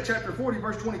 Isaiah chapter 40,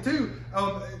 verse 22,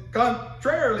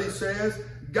 contrarily says,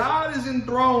 God is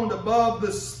enthroned above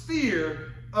the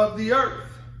sphere of the earth.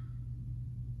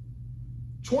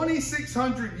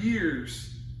 2,600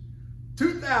 years,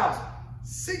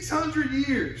 2,600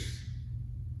 years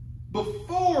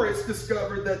before it's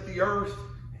discovered that the earth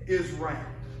is round.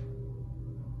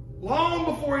 Long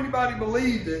before anybody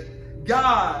believed it,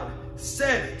 God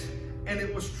said it, and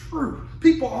it was true.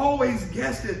 People always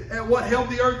guessed it at what held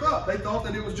the earth up. They thought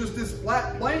that it was just this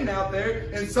flat plane out there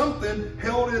and something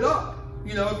held it up.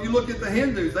 You know, if you look at the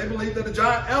Hindus, they believe that a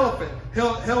giant elephant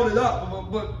held it up.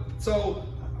 So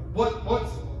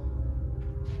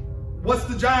what's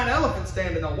the giant elephant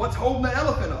standing on? What's holding the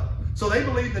elephant up? So they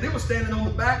believed that it was standing on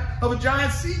the back of a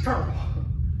giant sea turtle.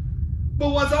 But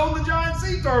what's holding the giant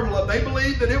sea turtle up? They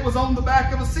believed that it was on the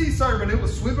back of a sea serpent. It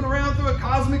was swimming around through a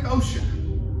cosmic ocean.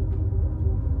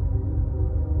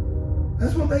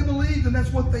 That's what they believed, and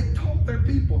that's what they taught their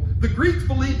people. The Greeks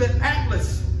believed that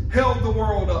Atlas held the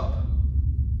world up.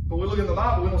 But we look in the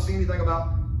Bible, we don't see anything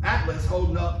about Atlas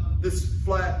holding up this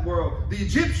flat world. The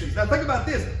Egyptians, now think about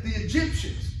this, the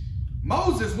Egyptians,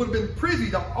 Moses would have been privy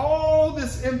to all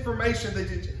this information,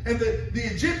 and the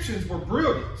Egyptians were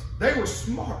brilliant. They were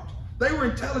smart. They were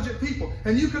intelligent people.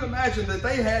 And you can imagine that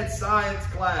they had science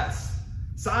classes,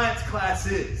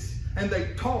 and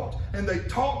they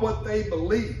taught what they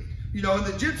believed. You know, and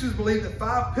the Egyptians believed that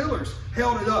 5 pillars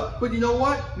held it up. But you know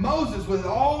what? Moses, with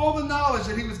all the knowledge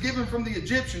that he was given from the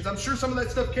Egyptians, I'm sure some of that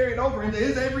stuff carried over into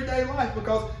his everyday life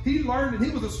because he learned and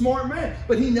he was a smart man.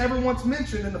 But he never once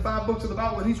mentioned in the 5 books of the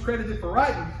Bible that he's credited for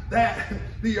writing that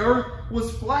the earth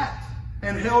was flat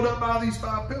and held up by these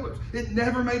 5 pillars. It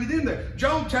never made it in there.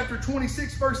 Job chapter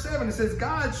 26, verse 7, it says,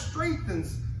 God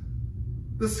strengthens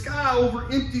the sky over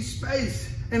empty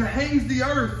space and hangs the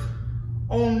earth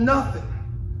on nothing.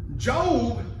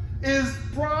 Job is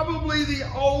probably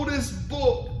the oldest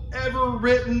book ever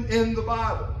written in the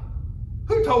Bible.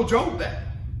 Who told Job that?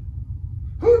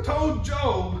 Who told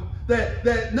Job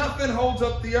that nothing holds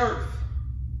up the earth?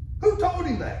 Who told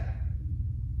him that?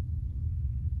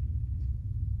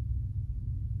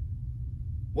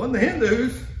 It wasn't the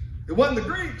Hindus. It wasn't the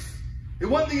Greeks. It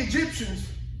wasn't the Egyptians.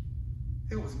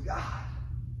 It was God.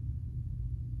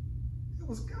 It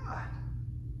was God.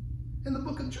 In the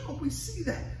book of Job, we see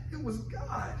that. It was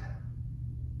God.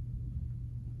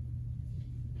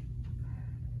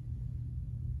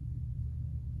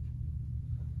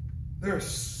 There are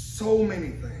so many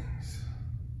things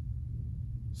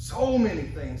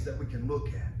that we can look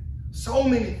at, so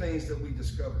many things that we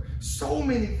discover, so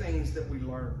many things that we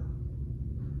learn.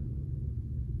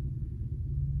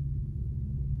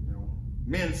 You know,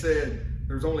 men said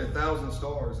there's only 1,000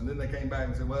 stars, and then they came back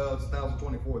and said, well, it's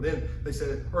 1,024. Then they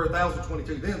said, or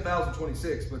 1,022, then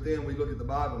 1,026. But then we look at the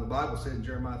Bible, and the Bible said in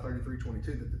Jeremiah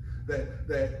 33:22 that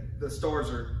the stars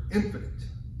are infinite.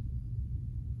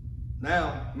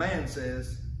 Now, man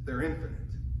says they're infinite.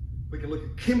 We can look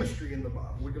at chemistry in the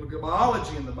Bible. We can look at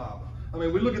biology in the Bible. I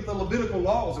mean, we look at the Levitical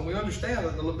laws, and we understand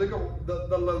that the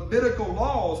Levitical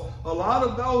laws, a lot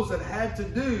of those that had to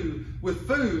do with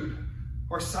food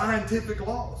are scientific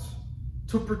laws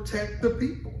to protect the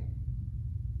people.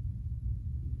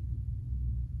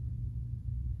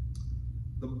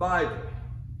 The Bible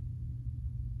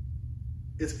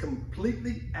is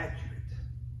completely accurate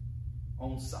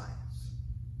on science.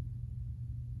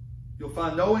 You'll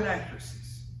find no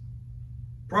inaccuracies.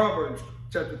 Proverbs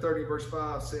chapter 30 verse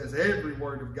 5 says every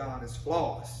word of God is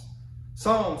flawless.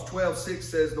 Psalms 12:6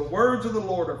 says the words of the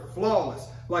Lord are flawless,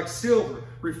 like silver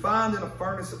refined in a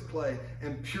furnace of clay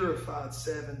and purified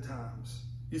 7 times.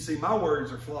 You see, my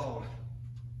words are flawed.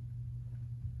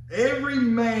 Every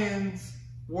man's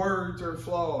words are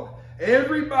flawed.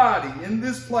 Everybody in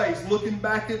this place looking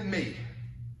back at me,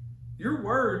 your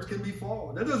words can be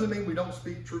flawed. That doesn't mean we don't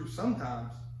speak truth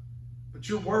sometimes, but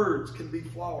your words can be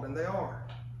flawed, and they are.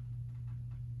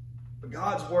 But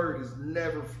God's word is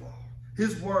never flawed.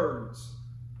 His words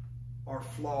are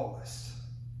flawless.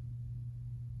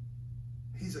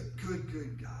 He's a good,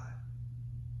 good God.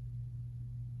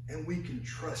 And we can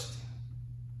trust him.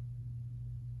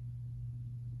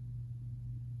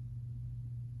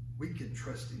 We can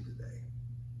trust him today.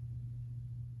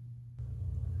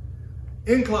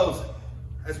 In closing,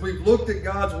 as we've looked at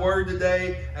God's word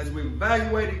today, as we've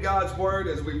evaluated God's word,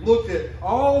 as we've looked at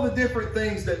all the different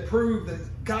things that prove that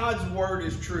God's word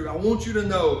is true, I want you to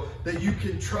know that you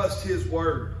can trust his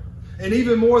word. And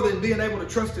even more than being able to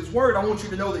trust his word, I want you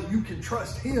to know that you can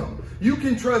trust him. You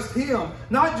can trust him,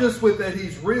 not just with that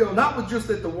he's real, not with just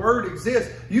that the word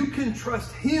exists. You can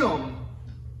trust him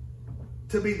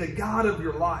to be the God of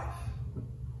your life.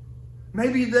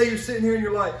 Maybe today you're sitting here and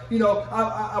you're like, you know,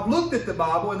 I've looked at the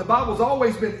Bible, and the Bible's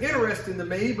always been interesting to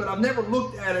me, but I've never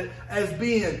looked at it as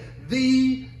being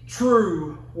the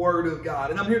true Word of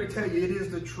God. And I'm here to tell you, it is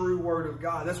the true Word of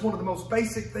God. That's one of the most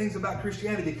basic things about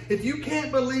Christianity. If you can't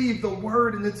believe the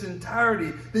Word in its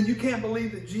entirety, then you can't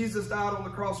believe that Jesus died on the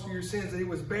cross for your sins, and He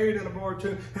was buried in a borrowed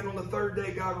tomb, and on the third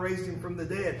day God raised Him from the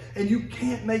dead. And you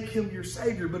can't make Him your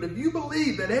Savior. But if you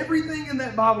believe that everything in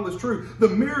that Bible is true, the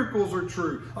miracles are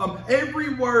true,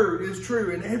 every word is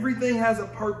true, and everything has a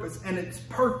purpose, and it's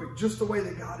perfect just the way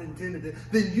that God intended it,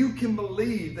 then you can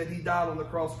believe that He died on the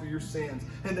cross for your sins,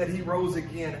 and that He rose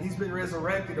again, and He's been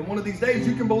resurrected. And one of these days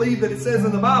you can believe that it says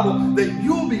in the Bible that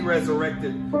you'll be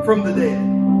resurrected from the dead,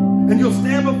 and you'll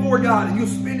stand before God, and you'll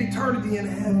spend eternity in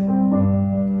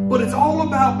heaven. But it's all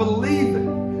about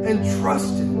believing and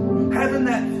trusting, having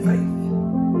that faith,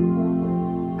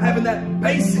 having that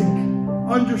basic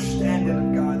understanding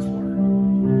of God's Word.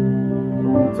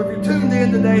 So if you're tuned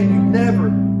in today and you never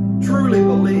truly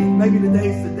believe, maybe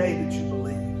today's the day that you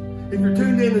believe. If you're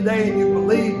tuned in today and you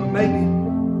believe, but maybe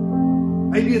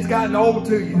it's gotten old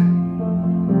to you.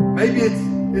 Maybe it's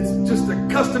just a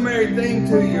customary thing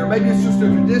to you, or maybe it's just a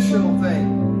traditional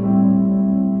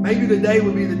thing. Maybe today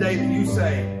would be the day that you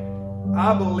say,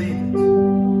 I believe it,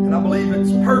 and I believe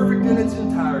it's perfect in its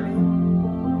entirety,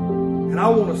 and I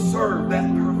want to serve that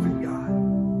perfect God.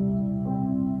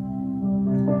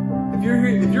 If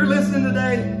you're listening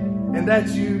today and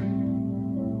that's you,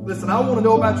 listen, I want to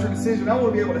know about your decision. I want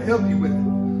to be able to help you with it.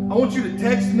 I want you to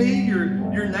text me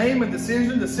your name and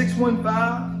decision to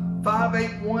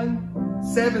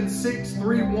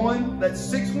 615-581-7631. That's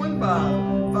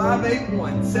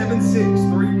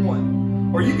 615-581-7631.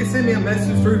 Or you can send me a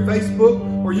message through Facebook,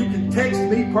 or you can text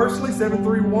me personally,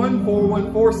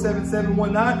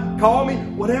 731-414-7719. Call me,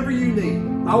 whatever you need.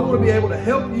 I want to be able to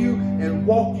help you and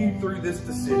walk you through this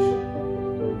decision.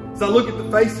 So I look at the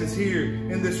faces here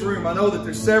in this room. I know that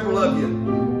there's several of you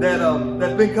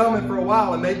that's been coming for a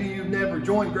while, and maybe you've never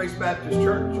joined Grace Baptist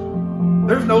Church.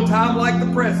 There's no time like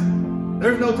the present.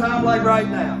 There's no time like right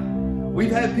now. We've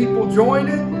had people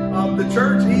joining the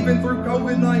church even through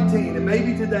COVID-19, and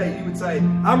maybe today you would say,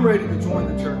 I'm ready to join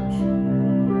the church.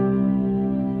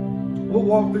 We'll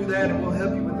walk through that and we'll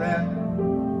help you with that.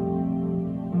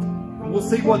 And we'll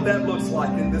see what that looks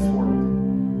like in this world.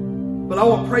 But I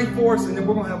want to pray for us, and then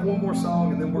we're going to have one more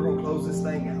song, and then we're going to close this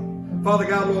thing out. Father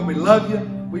God, Lord, we love you.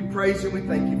 We praise you. We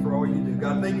thank you for all you do.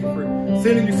 God, thank you for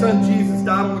sending your Son Jesus,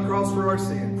 died on the cross for our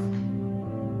sins.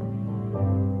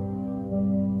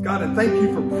 God, and thank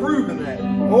you for proving that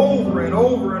over and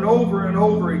over and over and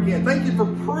over again. Thank you for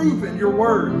proving your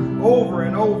word over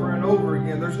and over and over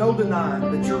again. There's no denying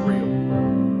that you're real.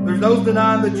 There's no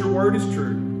denying that your word is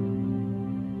true.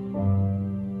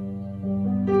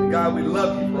 And God, we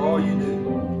love you for all you do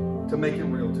to make it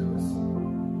real to us.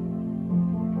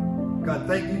 God,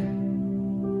 thank you.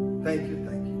 Thank you.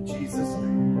 Thank you. In Jesus'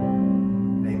 name.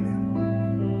 Amen.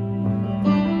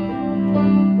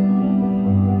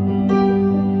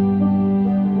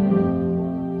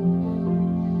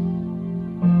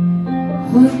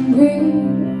 Hungry,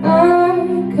 I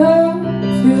come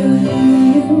to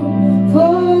you,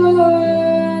 for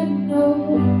I know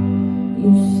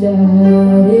you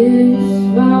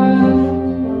satisfy.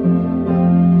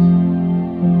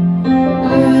 I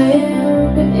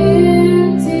am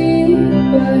empty,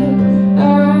 but I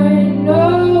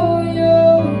know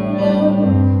your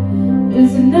love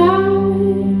does not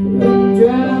run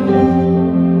dry.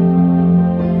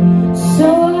 So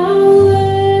I'll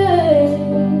wait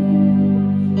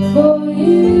for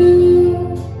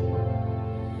you.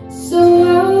 So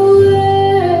I'll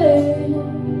wait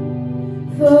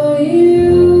for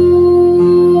you.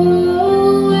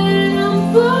 When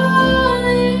I'm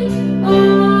falling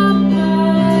on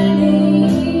my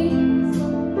knees,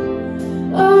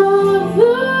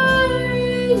 offering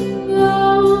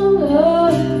all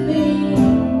of me,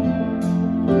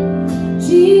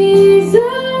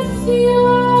 Jesus,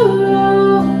 you're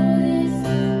all this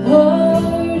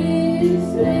heart is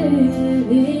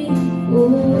living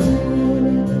for.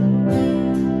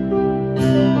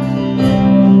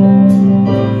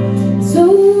 So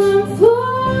I'm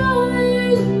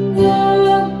falling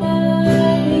on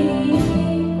my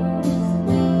knees,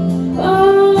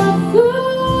 offering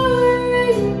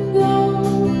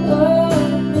all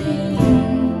of me,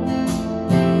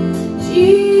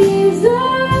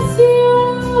 Jesus,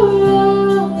 you're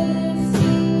all this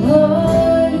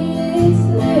heart is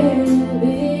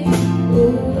living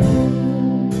for.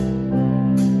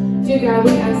 Dear God,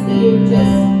 we ask that you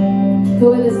just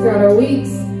go with us throughout our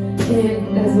weeks,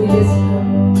 and as we just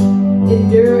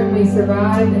endure and we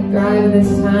survive and thrive in this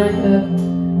time of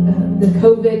the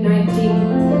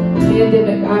COVID-19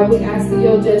 pandemic, God, we ask that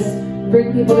you'll just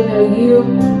bring people to know you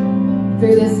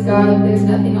through this, God. There's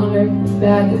nothing on earth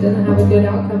bad that doesn't have a good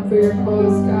outcome for your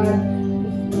cause, God.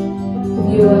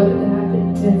 If you allow it to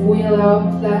happen, if we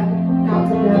allow that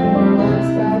outcome to happen in our lives,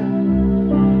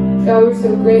 God. God, we're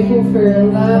so grateful for your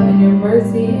love and your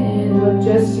mercy and how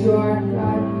just you are,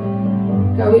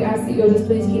 God. God, we ask that you'll just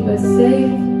please keep us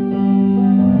safe.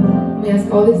 We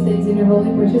ask all these things in your holy,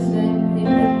 precious name.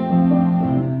 Amen.